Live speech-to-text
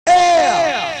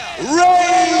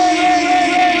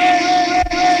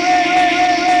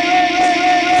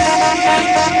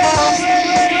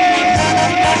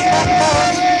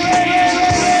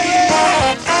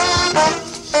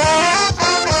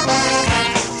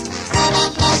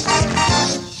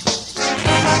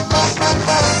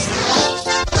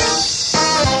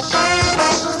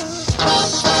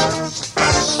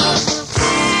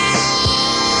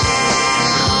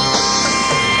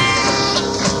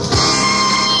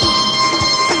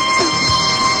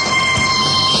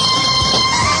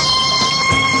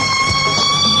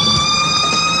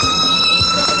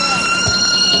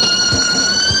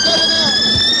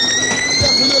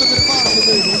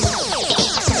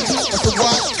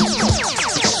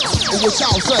what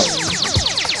y'all say?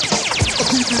 A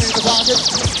keep it in the pocket.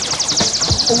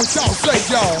 Oh, what y'all say,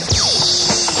 y'all?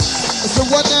 So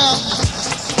what now?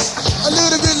 A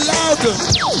little bit louder.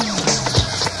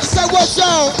 Say what,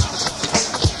 y'all?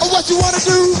 Or what you wanna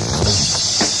do?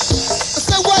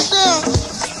 Say what now?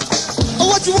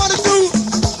 Or what you wanna do?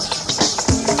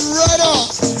 Right on.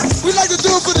 We like to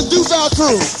do it for the Duval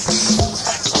crew.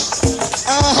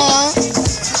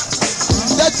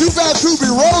 That Duval crew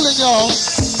be rolling, y'all.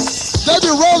 They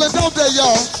be rolling, don't they,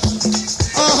 y'all?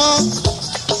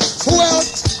 Who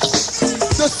else?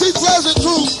 The Sea Pleasant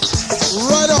crew.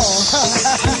 Right on.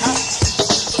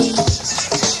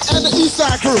 And the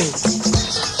Eastside crew.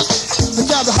 The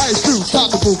Camden Heights crew,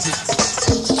 stop the bookie.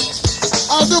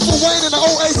 I'll do for Wayne and the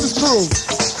Oasis crew.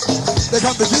 They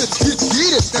come to get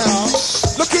it now.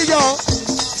 Look here, y'all.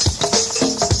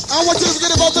 I don't want you to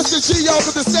forget about Mr. G, y'all,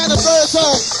 because the standing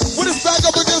baritone, with his back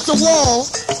up against the wall,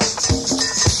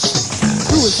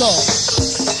 do it, y'all.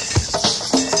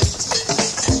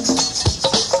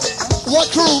 What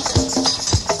crew?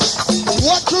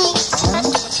 What crew?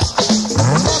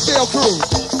 Rockdale crew.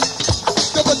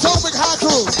 The Potomac High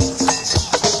crew.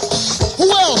 Who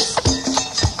else?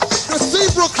 The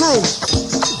Seabrook crew.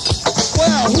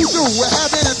 Well, who do? We're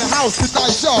having in the house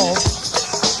tonight, y'all.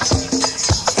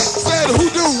 Said who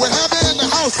do? We're having in the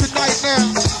house tonight now.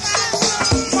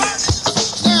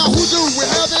 Now, who do?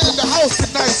 We're having in the house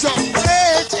tonight, y'all.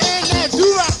 Hey, and that do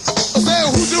I.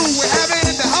 Said who do? We're having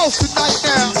in the house tonight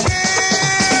now.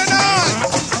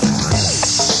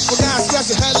 We got a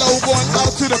special hello going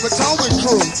out to the Potomac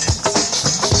crew.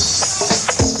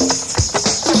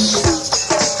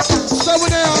 Slow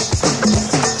it down.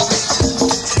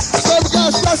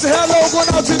 Special hello going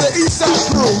out to the Eastside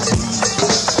crew.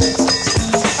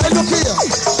 Hey, look here.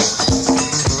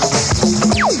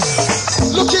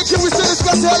 Look here, can we send a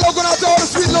special hello going out to all the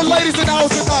sweet little ladies in the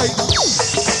house tonight?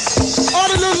 All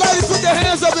the little ladies, put their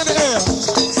hands up in the air.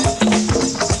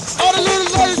 All the little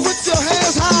ladies, put your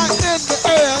hands high in the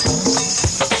air.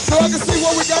 So I can see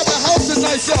what we got in the house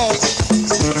tonight, y'all.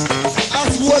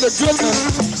 I swear to goodness.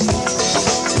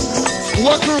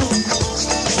 What crew?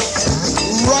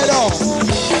 Right on.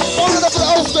 Hold it up for the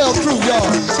Oldstyle crew, y'all.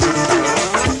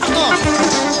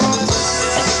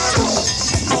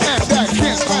 And that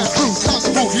can't find crew. Time to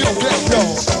move, you don't get it,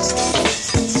 y'all.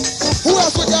 Who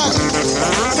else we got?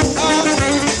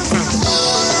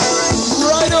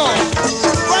 Right on.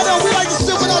 Right on, we like to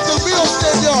sit without the meal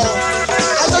stand, y'all.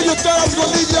 I know you thought I was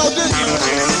gonna leave y'all, didn't you?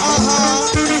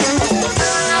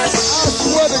 I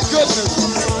swear to goodness.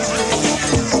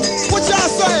 What y'all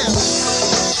saying?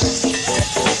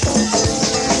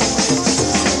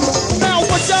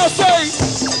 What y'all say?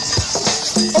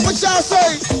 Oh, what y'all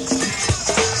say?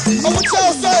 Oh, what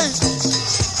y'all say?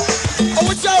 Oh,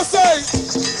 what y'all say?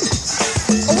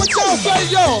 Oh, what y'all say,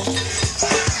 y'all?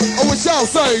 Oh, what y'all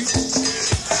say?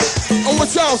 Oh,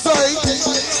 what y'all say?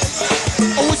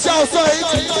 Oh, what y'all say?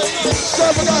 So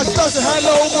we got a special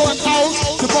hello going out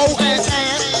to Bo and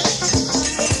Ann.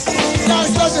 Got a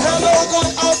special hello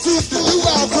going out to the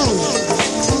Duval crew.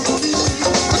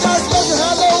 We got a special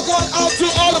hello going out to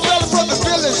all the fellas from the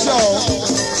village, y'all.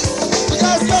 We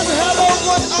got a special hello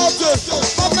going out to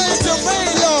my man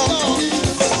Jermaine, y'all.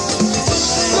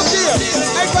 Look here.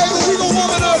 Hey, baby, we gon'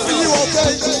 warm it up for you,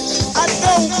 okay? I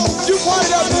know you wanted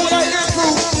that Moonlight Inn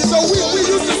crew, so we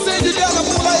used to send you down to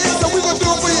Moonlight Inn, so we gon' do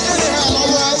it for you anyhow,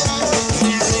 all right?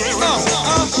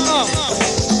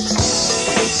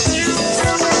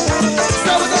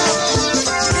 Settle down.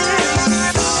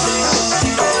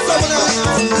 Settle down.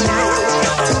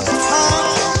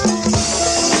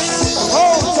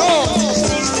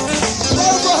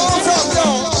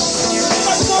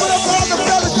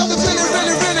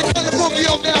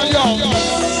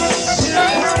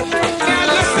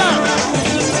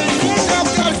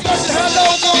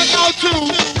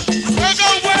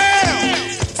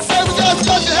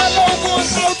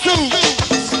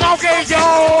 Okay,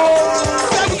 y'all.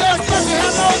 We got a special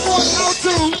hello going out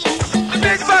to the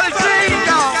big brother G,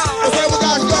 y'all. Okay, we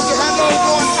got a special hello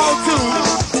going out to.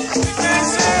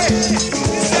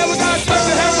 We got a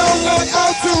special hello going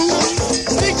out to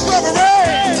Big Brother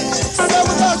Ray. We got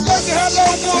a special hello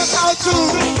going out to.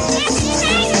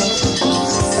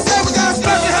 We got a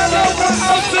special hello going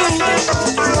out to.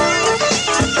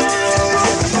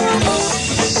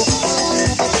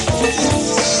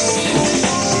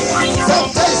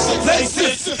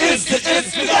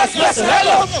 We got a special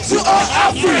hello to all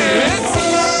our friends.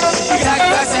 We got a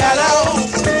special hello.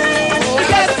 We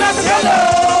got a special hello.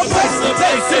 Places and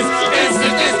places.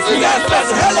 We got a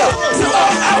special hello to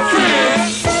all our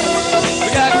friends. We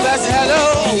got a special hello.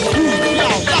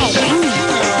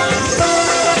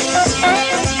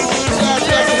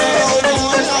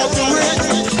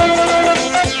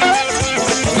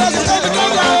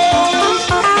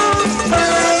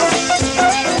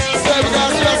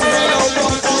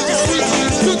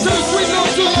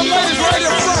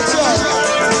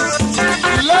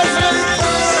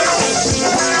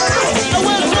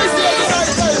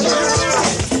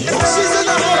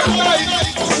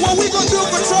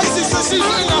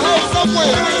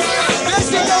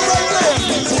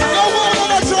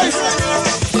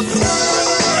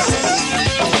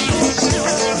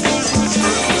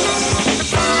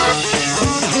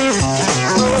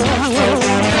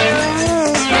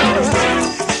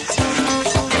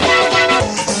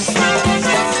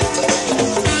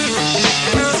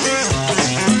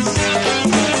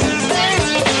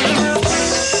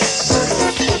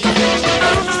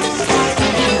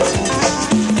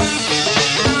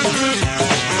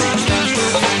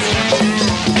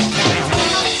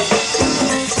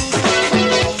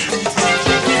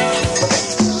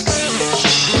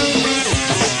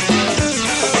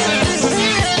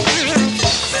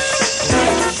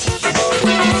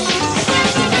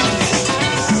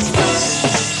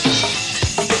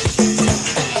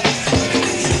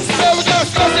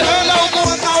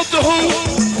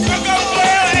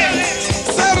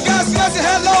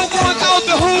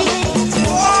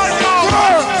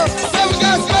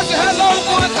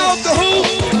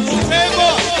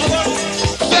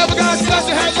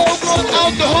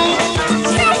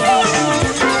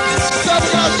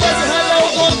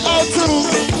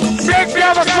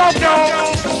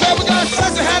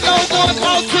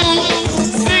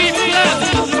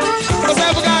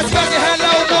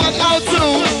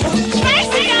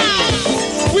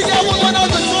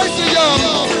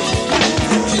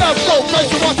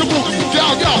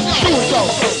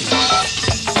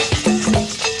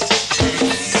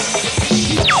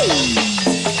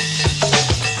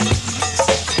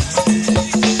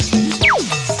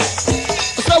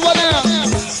 Say what now?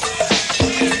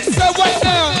 Say what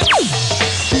now?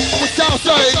 What y'all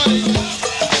say?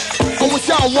 Or what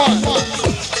y'all want?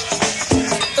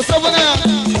 Say what now?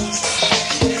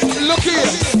 Look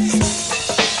here.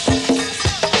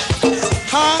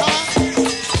 Huh?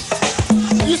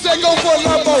 You said go for a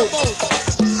love boat.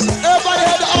 Everybody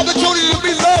had the opportunity to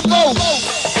be love boat.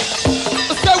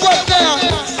 Say what now?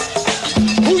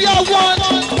 Who y'all want?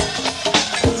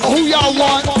 Or who y'all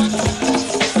want?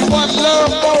 You want love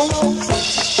boat?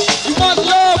 You want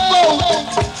love boat?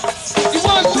 You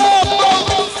want love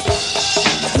boat?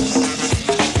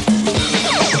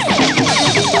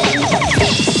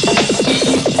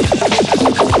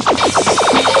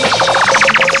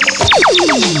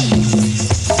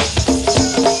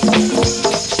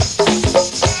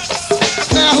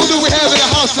 Now who do we have in the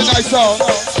house tonight, y'all?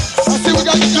 I see we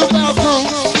got the Duval crew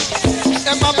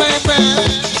and my main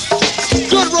man,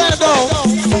 Good Rando.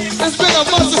 It's been a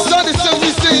month of Sunday since we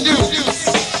seen you.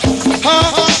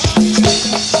 Huh?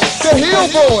 The Hill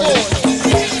Boys.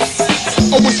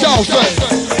 Oh, what y'all say?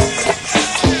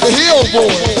 The Hill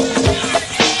Boys.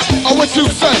 Oh, what you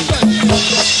say?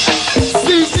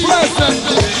 Steve Pleasant.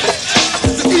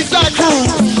 The Eastside crew.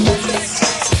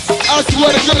 I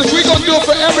swear to goodness, we gonna do it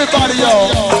for everybody,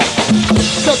 y'all.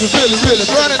 Cause it's really, really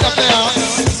burning up now.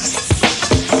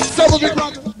 Several big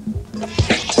rock.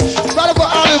 Right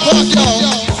about out in front, y'all.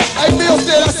 Hey, Bill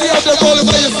said, I see you out there rolling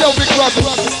by yourself, big brother.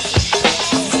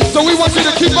 So we want you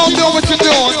to keep on doing what you're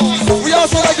doing. We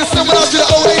also like to send it out to the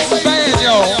old Aces band,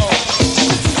 y'all.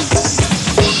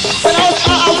 And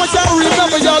I want y'all to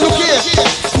remember, y'all, look here.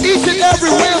 Each and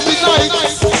every Wednesday night,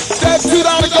 that $2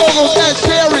 GOGO at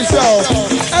Cherry's, y'all.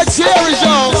 At Cherry's,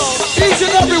 y'all. Each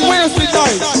and every Wednesday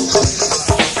night.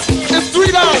 It's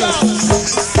 $3.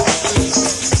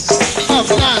 Up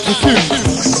 9 to 2.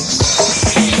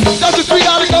 That's a $3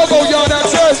 GOGO, y'all. That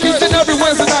Cherry's each and every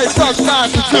Wednesday night from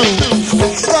 9 to 2.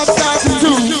 From 9 to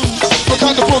 2. We're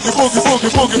kind of boogie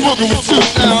with you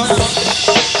now.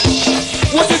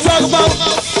 What you talking about?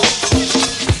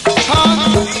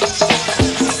 Huh?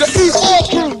 The East All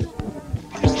crew.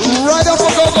 Right up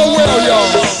for GOGO Well,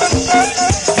 y'all.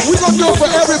 We gonna do it for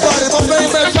everybody. My main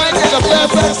man Tank and the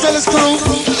Fairfax Tennis crew.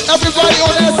 Everybody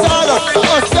on that side of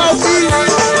Southeast.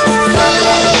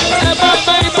 And my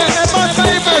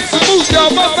main man Smooth,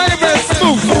 y'all. My main man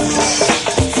Smooth.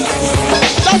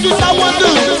 That's what I want to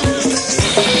do.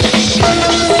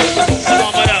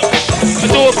 I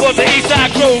do it for the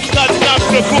Eastside crew. Nothing up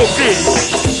to the cool crew.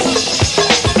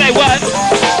 Say what?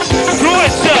 Crew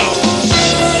and show.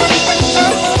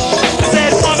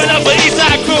 Said warming up for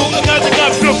Eastside crew. Nothing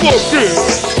up to the cool crew.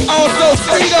 Also,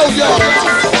 Speedo, y'all.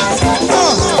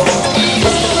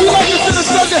 We like to send a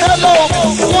Sunday hello.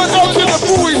 One out to the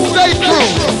Bowie State crew.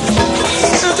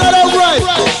 Is that alright?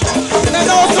 And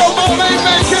also my main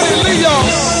man Kenny Lee, y'all.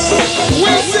 We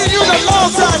ain't seen you in a long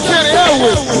time, Kenny. Hell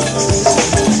with me.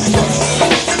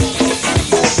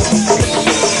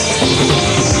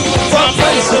 From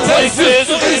place to places,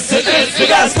 we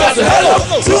got a special hello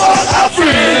to all our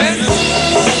friends.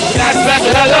 We got a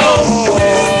special hello.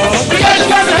 We got a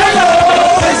special hello.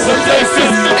 Place to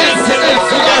places, we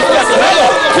got a special hello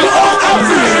to all our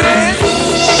friends.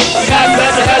 We got a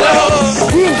special hello.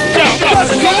 Do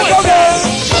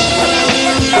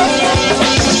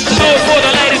it for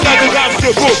the ladies that can come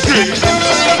to the book.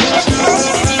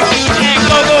 And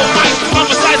GOGO,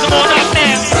 Mama slice them on up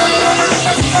now.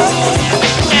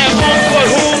 And one for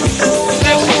who?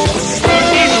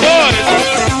 East Boys.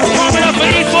 Warming up for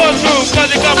East Boys crew, cause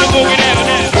they come to Boogie down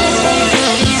there.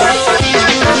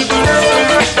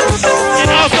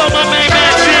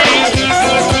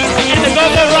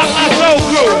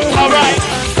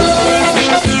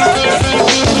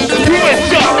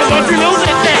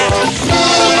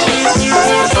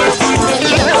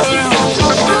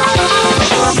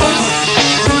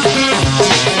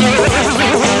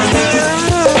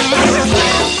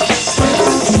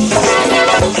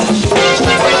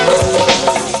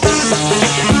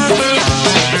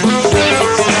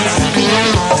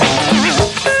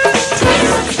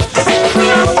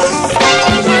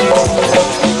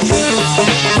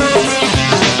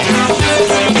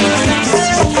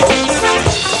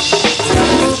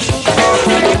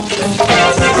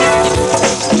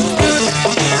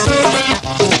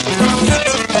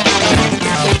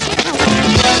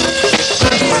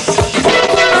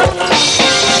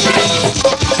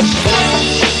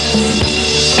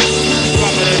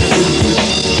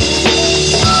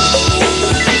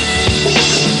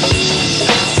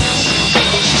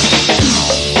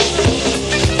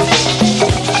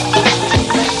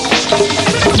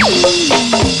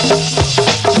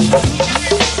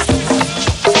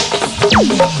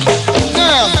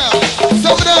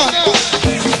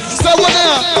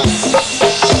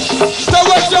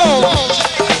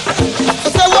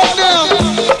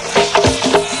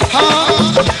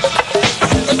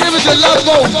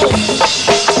 GOGO.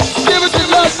 Give it to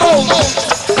GOGO.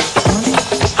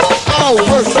 Oh,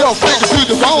 work your fingers to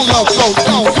the bone, love, so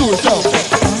don't do it, so.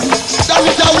 That's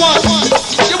what I want.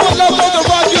 You want love on the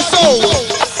rock your soul.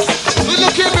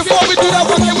 Look here, before we do that,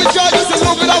 can we try just a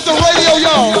little bit off the radio,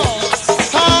 y'all?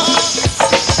 Huh?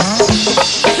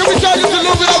 Can we try just a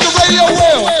little bit off the radio,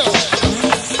 Will?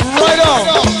 Right on.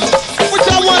 What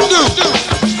y'all want to do?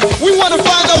 We want to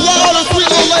find out why all the sweet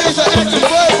little ladies are acting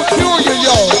very peculiar,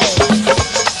 y'all.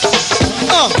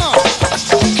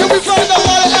 Can we find out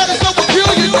why they're acting so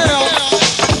peculiar now?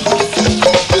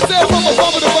 You said from a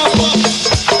bumper to bumper.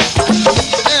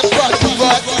 And butt to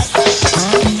butt.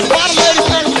 Why the ladies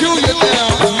act peculiar now?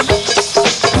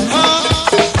 Huh?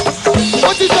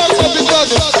 What you talking about, big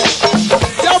brother?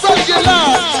 Y'all ready to get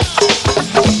live?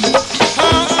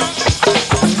 Huh?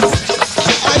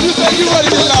 You say you ready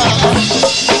to get live?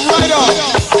 Right on.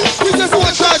 We just want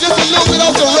to try just a little bit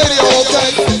off the radio, okay?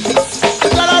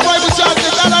 Is that alright with y'all?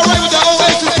 Is that alright with the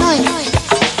Oasis crew?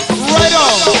 Right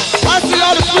on. I see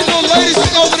all the sweet little ladies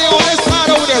over there on this side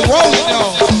over there rolling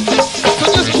now. So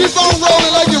just keep on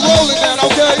rolling like you're rolling now,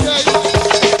 okay?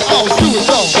 Oh, do it,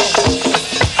 so.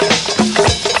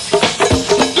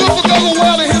 Do it for GOGO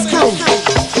Well and his crew.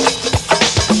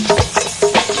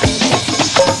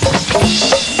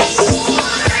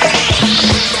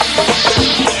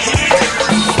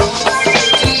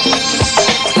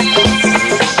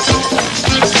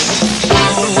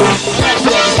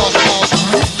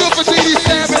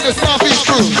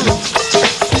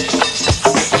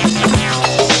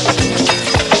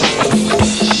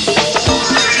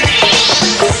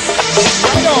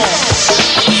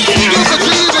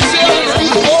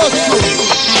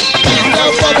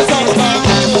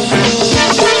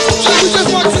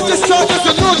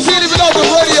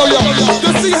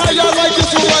 See how y'all like this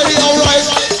one right here, alright?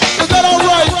 Is that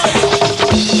alright?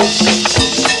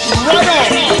 Right on.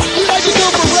 We like to do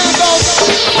it for Randolph.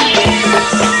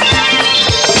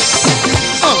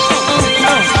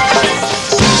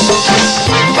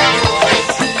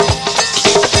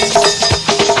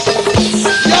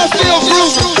 Y'all still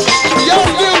grooving. Y'all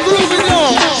still grooving,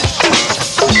 y'all.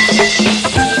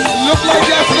 Look like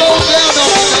y'all slowed down on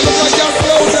it. Look like y'all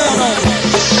slowed down on it.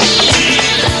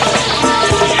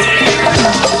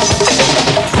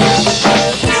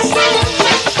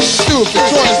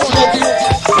 Victoria Smokey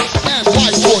and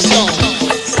White Boy Young.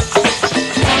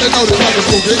 They know the type of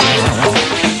movie.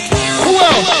 Who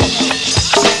else?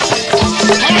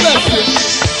 Holler at you.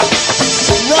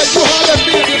 Right, you holler at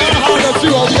me and then I holler at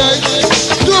you, okay?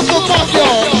 Do it for Pop,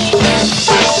 y'all.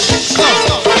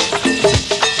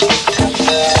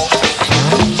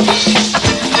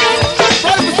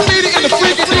 Right with Speedy and the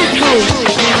Freaky D crew.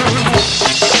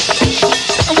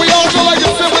 And we all go like the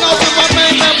filming out to my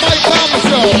main man Mike Thomas,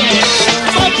 y'all.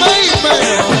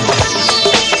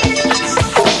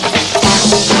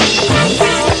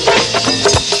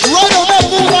 Right on that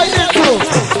moonlight intro.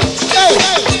 Hey,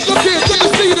 look here, good to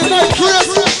see you tonight, Chris.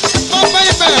 My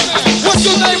main man, what's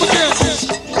your name again?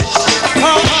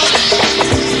 Huh?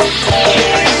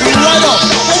 Right on.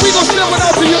 Well, we gonna send one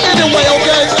out to you anyway,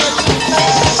 okay?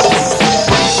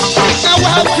 Now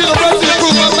what happened to the rest of the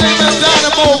crew, my main man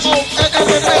Dynamo,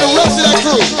 and the rest of that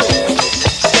crew?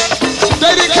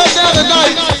 They didn't come down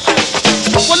tonight.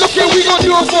 Well, look here, we gonna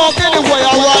do it for them anyway,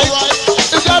 alright?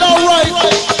 Is that alright?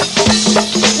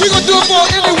 We gonna do it for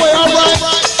them anyway, alright?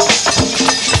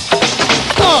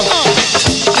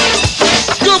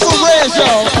 Good for Reds,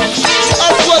 y'all. I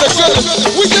swear to goodness.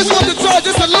 We just want to try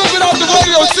just a little bit off the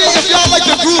radio, see if y'all like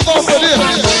the groove off of this.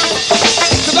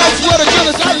 Cause I swear to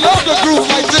goodness, I love the groove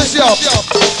like this, y'all.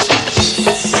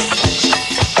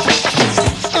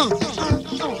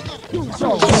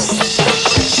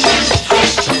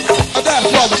 That's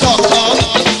what we're talking about.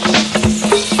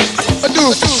 I do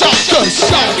it for shotgun.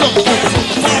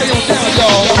 Party on down,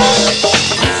 y'all.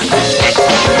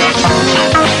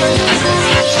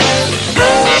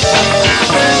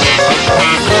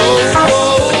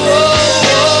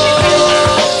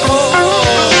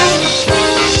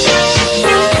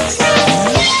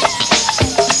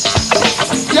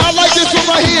 Y'all like this one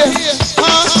right here?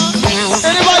 Huh?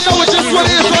 Anybody know what this one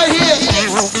is right here?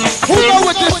 Who know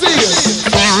what this is?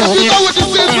 If you know what this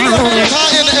is, put your hands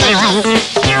high in the air.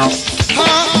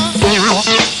 Huh?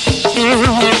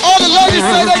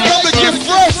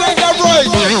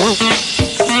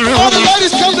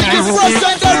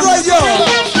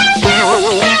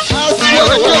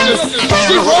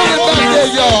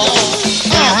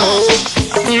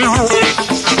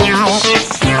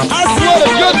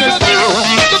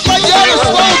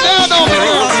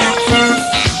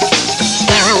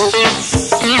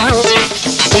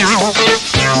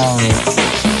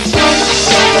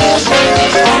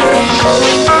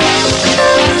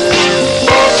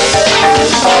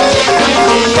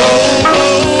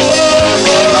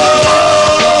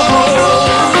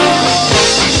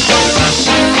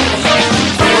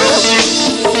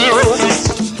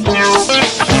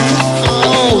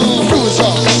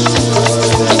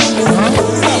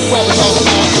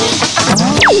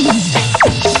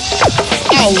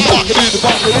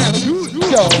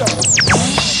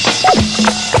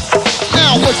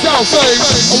 y'all say?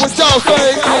 Oh, what y'all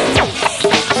say?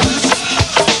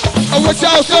 Oh, what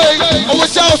y'all say? Oh,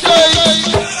 what y'all say?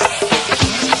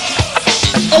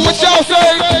 Oh, what y'all say?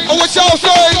 Oh, what y'all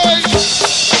say?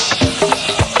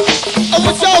 Oh,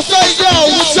 what y'all say, y'all?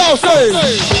 What y'all say?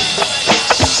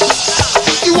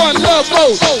 You want love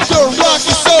boat to rock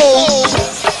your soul?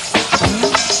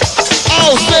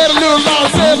 Oh, say it a little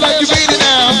loud, say it like you mean it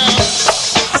now.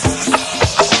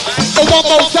 And one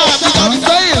more time, you gotta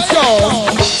say it, so.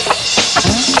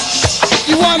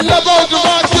 You want love boat to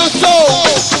rock your soul?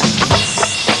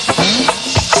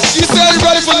 You said you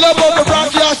ready for love boat to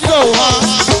rock your soul, huh?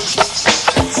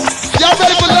 Y'all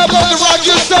ready for love boat to rock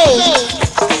your soul?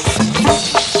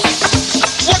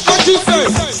 What you say?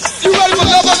 You ready for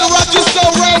love boat to rock your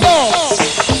soul right on?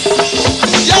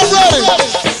 Y'all ready?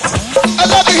 I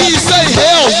love to hear you say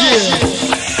hell yeah.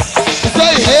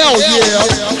 Say hell yeah.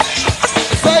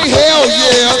 Say hell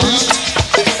yeah.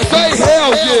 Say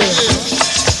hell yeah.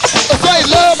 Say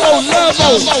love more, love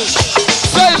more.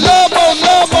 Say love more,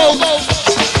 love more.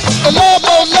 Love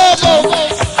more, love more.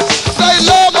 Say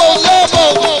love more, love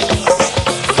more.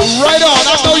 Right on.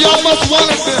 I know y'all must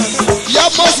want it. Y'all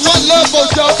must want love more,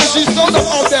 y'all, because she's so up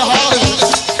on that hard.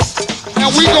 And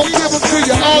we gon' give it to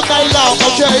you all night long,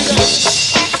 okay?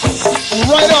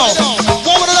 Right on.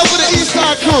 Warm it up for the East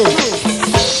Side crew.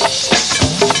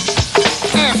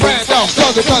 And brand down,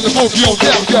 trying to move you on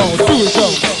down, yo. Do it, yo.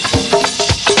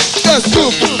 That's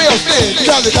good for male stage.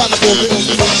 Trying to move it.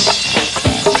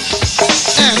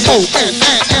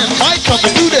 And Mike come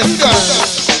and do this guy.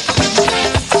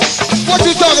 What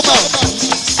you talking about?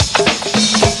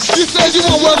 You said you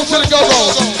want welcome to the GOGO.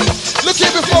 Look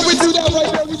here, before we do that right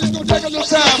there, we just gonna take a little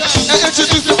time and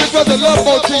introduce the big brother Love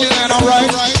Boat to you, man,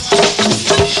 alright?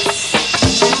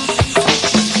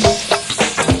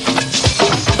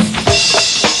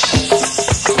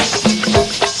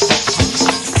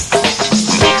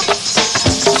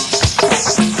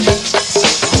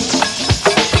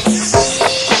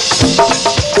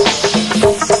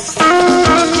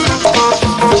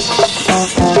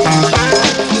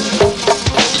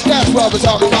 That's what we're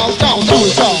talking about. Don't do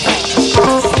it, y'all.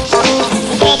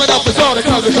 Warming up is all the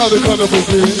color for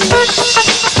me.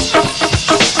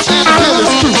 And the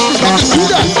killer's true. Got to do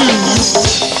that, dude.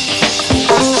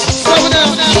 Slow it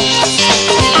down.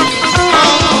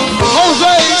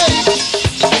 Jose.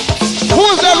 Who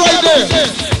is that right there?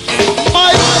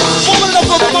 Mike. Warming up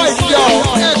for Mike, y'all.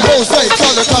 And Jose,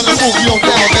 color, move you on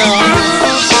down now.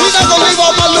 We're not gonna leave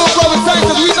all my little brother tank,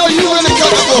 because we know you really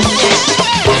comfortable.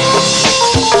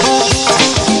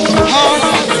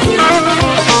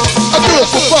 I do it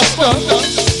for Buster.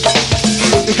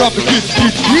 It's up to get it,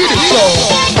 so.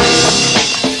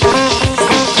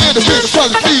 And the big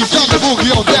brother Steve, John the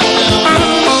Boogie on down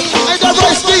now. Ain't that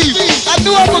right, Steve? I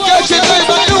knew I forgot your name.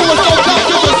 I knew it was gonna come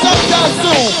to me sometime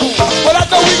soon. But I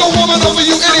know we gon' warm it over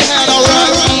you anyhow,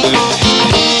 alright?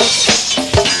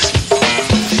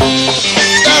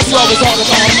 That's what we're talking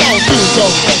about. Don't do it, so.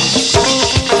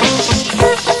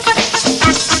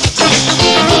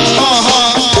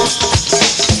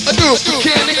 I do it for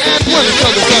Candy and Willie,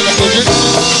 color boogie.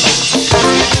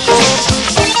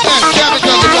 And Candy,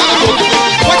 color boogie.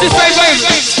 What you say,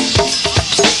 baby?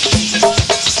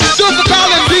 Do it for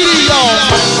Colin B, y'all.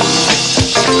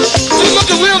 She's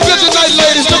looking real good tonight,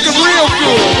 ladies. Looking real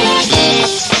good.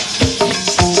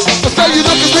 I say you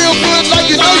looking real good like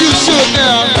you know you should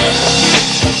now.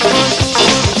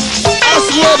 I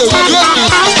swear to goodness.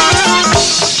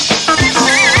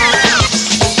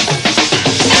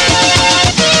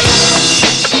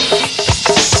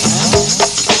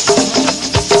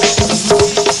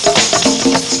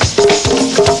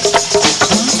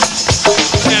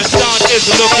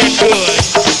 Looking good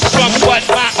from what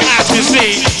my eyes can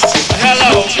see.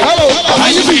 Hello, how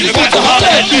you be? You got to holler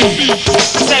at me.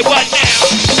 Say what now?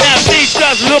 Now she's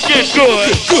just looking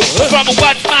good from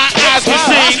what my eyes can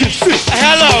see.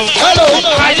 Hello,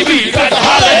 how you be? You got to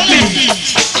holler at me.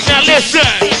 Now listen,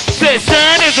 this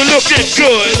son is looking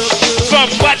good from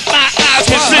what my eyes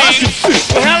can see.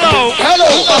 Hello,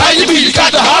 how you be? You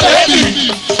got to holler at me.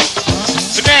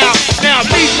 Now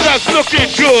she's just looking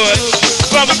good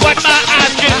from what my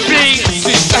eyes can see.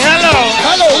 Hello,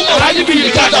 how you be?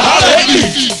 You got to holler at me.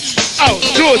 Oh,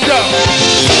 do it up.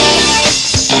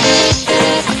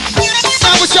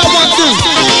 Now what y'all want to do?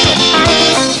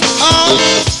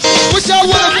 What y'all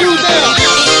want to do now?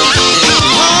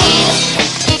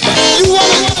 You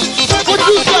want to, what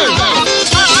you say?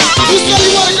 You say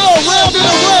you want to go around and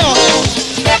around.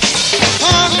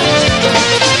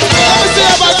 Let me see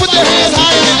everybody put their hands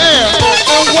high in the air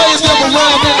and wave them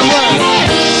around and around.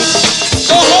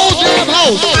 The whole damn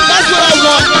house. That's what I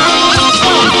want.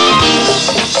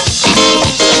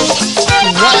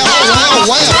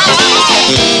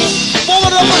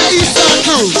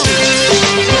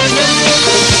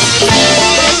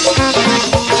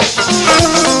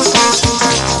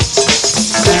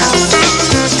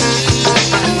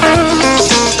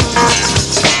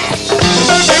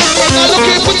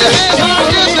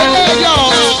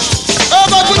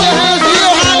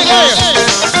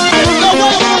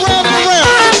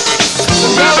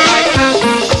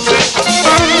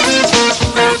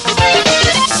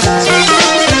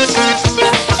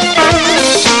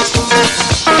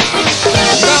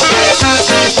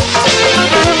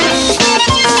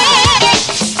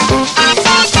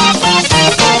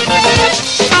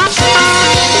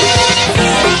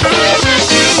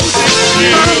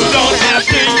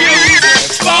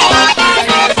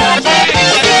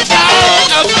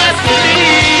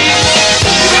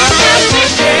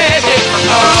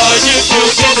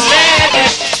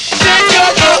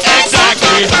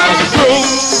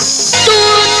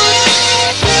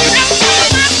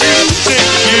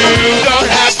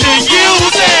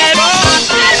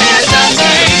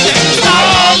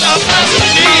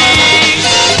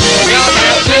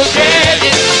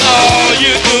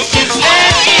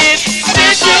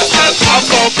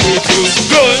 too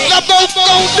good. Now both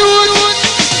gon' do it.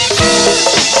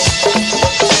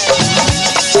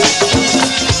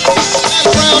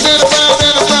 Round and around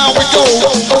and around we go.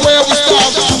 Where we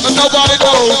stop, nobody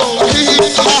knows.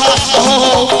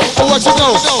 What you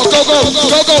know? Go, go,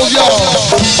 go, go, y'all.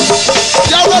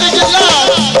 Y'all ready to get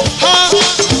live? Huh?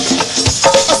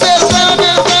 I said around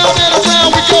and around and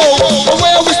around we go.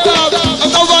 Where we stop,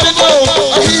 nobody knows.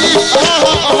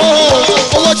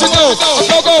 What you know?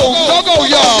 Go, go, go, go,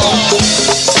 y'all.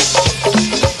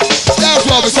 That's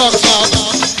what we're talking about.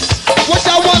 What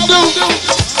y'all want to do?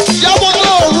 Y'all want to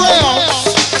go around?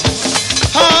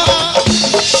 Huh?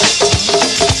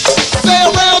 Say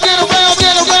around and around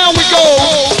and around we go.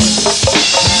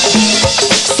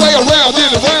 Say around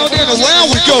and around and around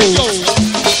we go.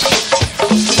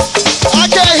 I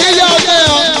can't hear y'all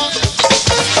now.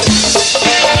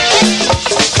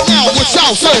 Now what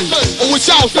y'all say? Oh, what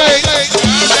y'all say?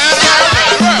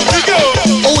 We go.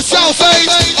 Oh, what y'all say?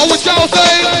 Oh, what y'all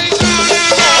say?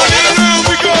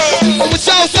 We go. Oh, what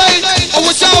y'all say? Oh,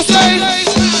 what y'all say?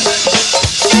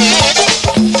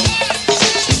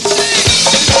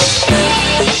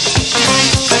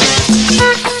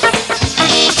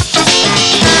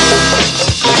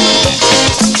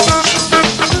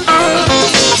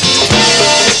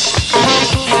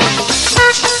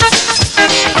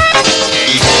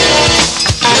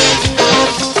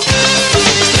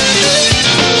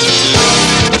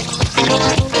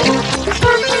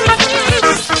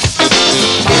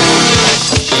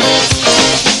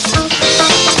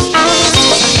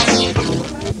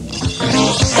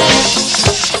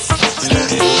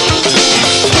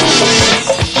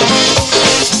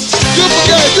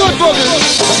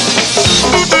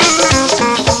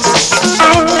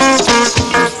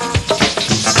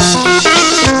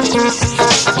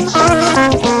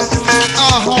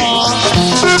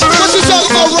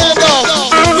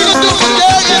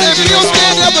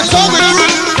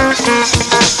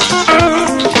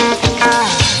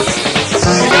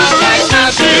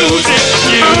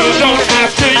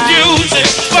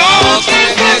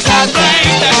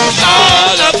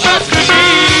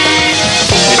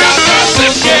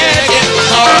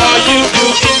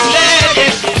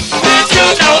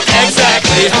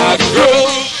 How to groove.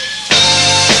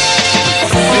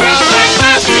 You don't like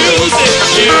my music,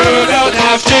 you don't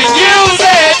have to use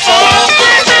it. All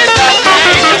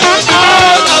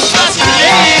of us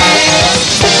believe.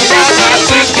 You don't have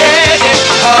to get it,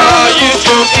 all you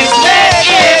do is let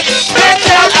it. Then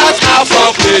tell us how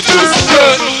far we do so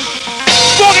good.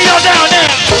 Boogie on down now.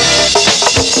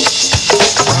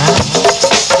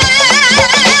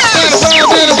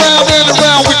 And around and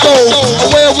around we go.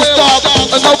 Where we stop,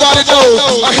 nobody knows.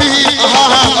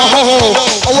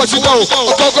 What you know? Go,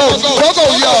 go, go, go,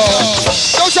 y'all.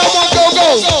 Don't y'all want go,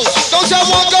 go? Don't y'all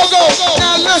want go, go?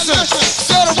 Now listen.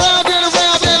 Said around and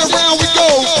around and around we go.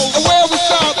 Where we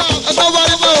stop,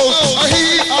 nobody knows.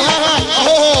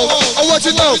 What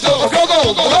you know? Go,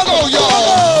 go, go, go,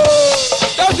 y'all.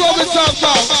 That's what we're talking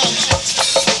about.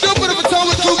 Still put a baton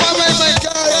to my man,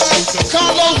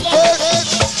 Carlos, Bert,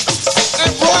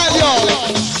 and Brian, y'all.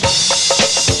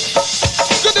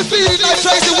 Good to see you tonight,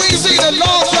 Tracy. We ain't seen a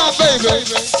long time, baby.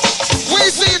 We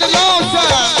ain't seen a long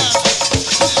time.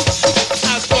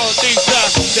 I saw Lisa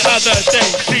the other day.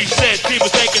 She said she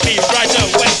was taking me right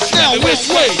away. Now which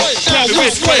way? Now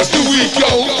which way do we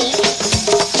go?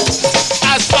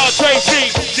 I saw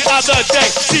Tracy the other day.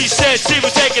 She said she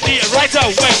was taking me right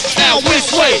away. Now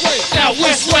which way? Now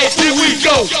which way do we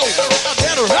go?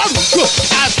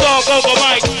 I saw GOGO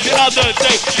Mike the other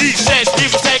day. He said he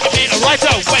was taking me right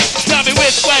away. Tell me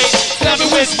which way? Tell me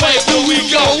which way do we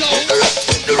go?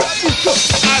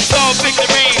 I saw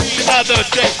Victory the other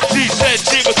day. She said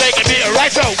she was taking me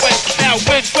right away. Now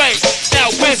which way?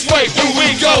 Now which way do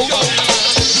we go?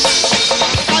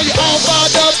 Are you all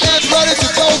fired up and ready to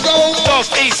go, go?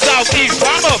 Northeast, southeast,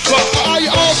 I'm a fuck. Are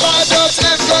you all fired up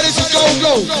and ready to go,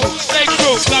 go? Take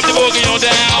crew, come to boogie on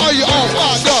down. Are you all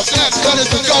fired up and ready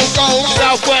to go, go?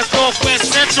 Southwest,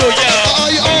 northwest, central, yeah. Are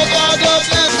you all fired up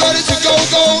and ready to go,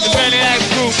 go? The Maniac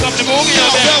crew, come to boogie on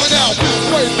down. Tell me now, which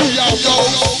way do y'all go?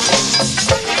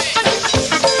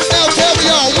 Now tell me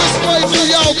y'all, which way do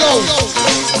y'all go?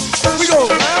 We go.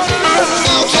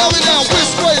 Now tell me now, which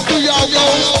way do y'all go?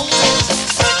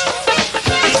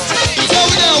 Tell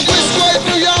me now, which way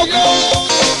do y'all go?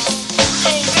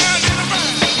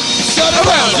 Shut up.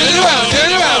 Around and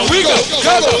around, we go.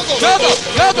 Go, go, go, go,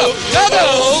 go, go, go, go.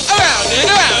 Around and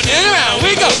around,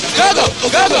 we go. Go, go, go,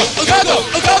 go, go, go,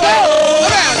 go, go.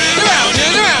 Around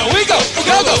and around, we go.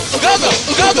 Go, go, go, go,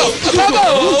 go, go, go, go.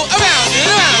 Around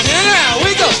and around,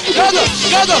 we go. Go, go,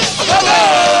 go, go, go, go.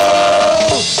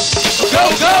 Go,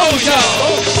 go, yo.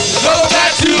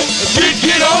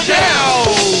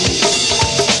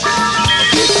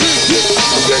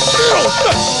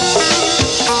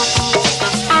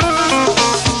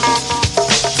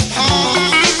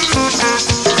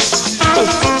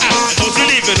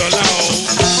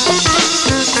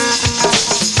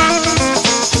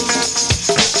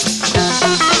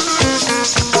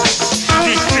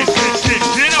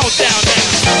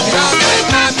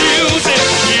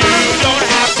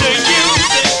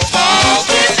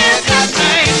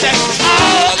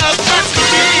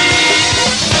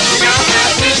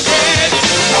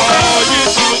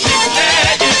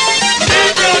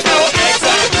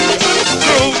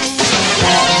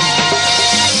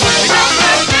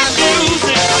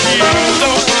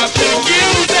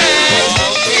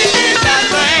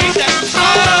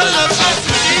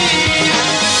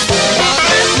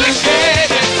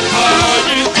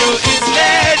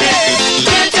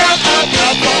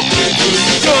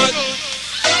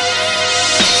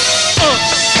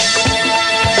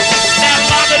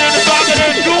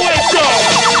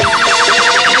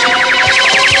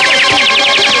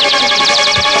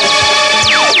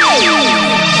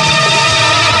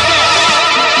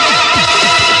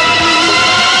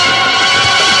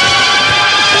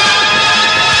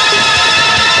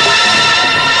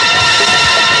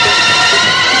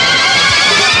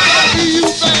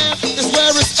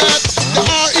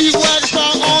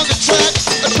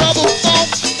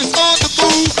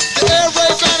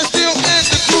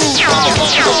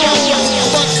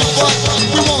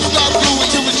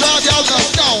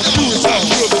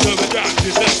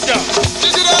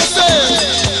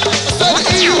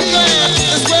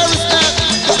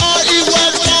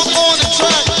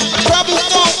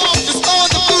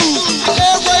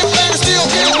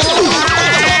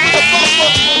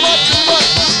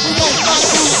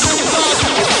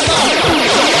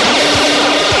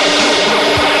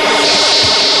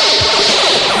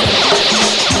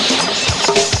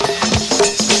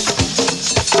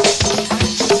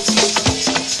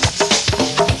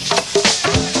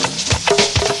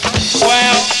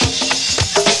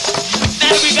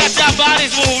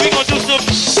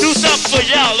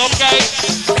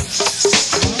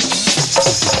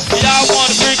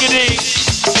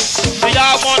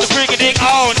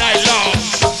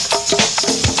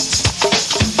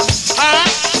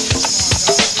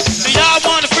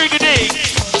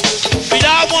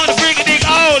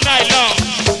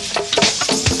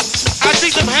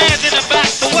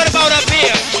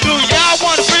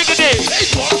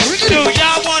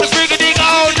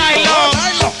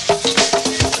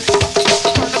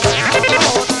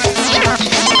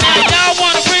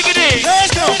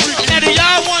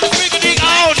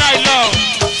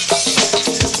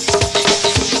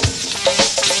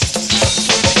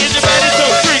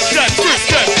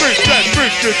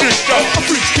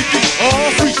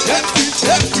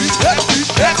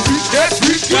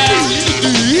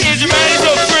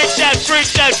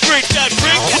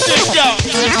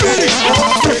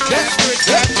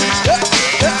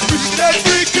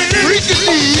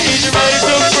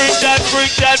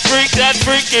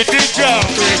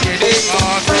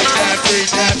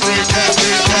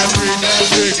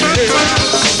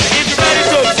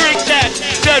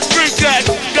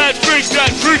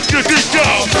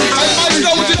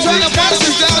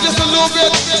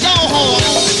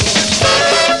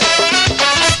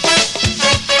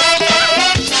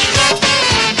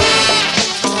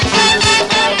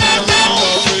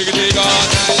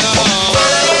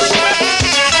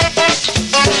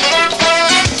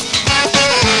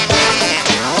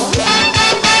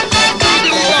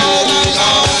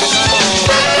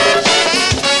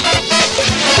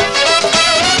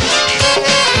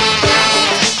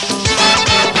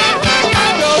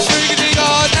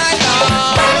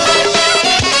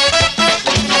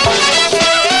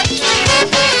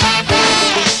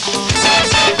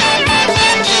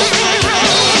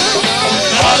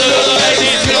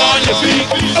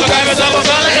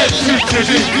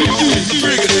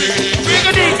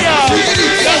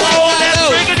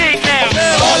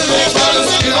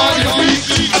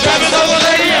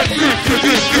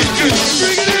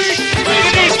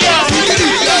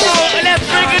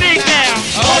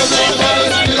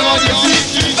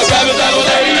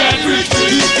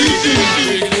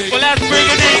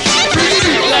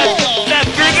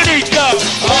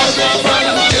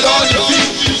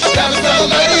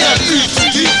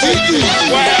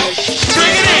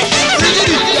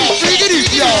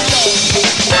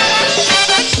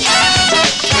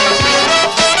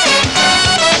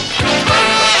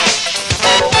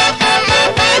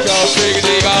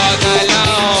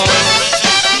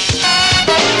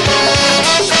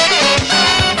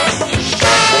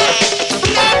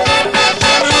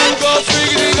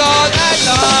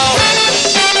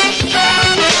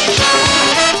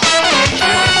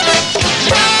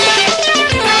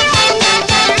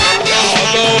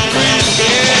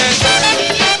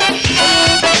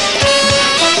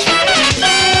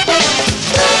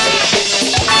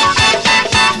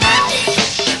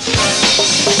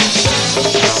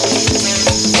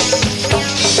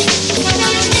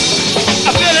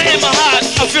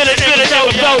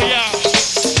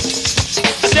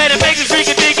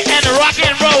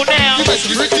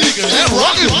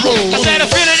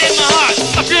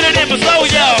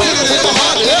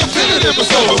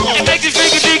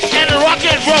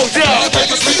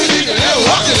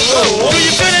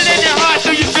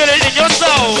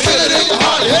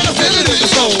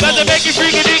 Make you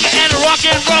freaky dick and rock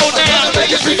and roll now.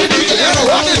 Make you freaky dick and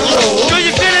rock and roll. Do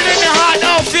you feel it in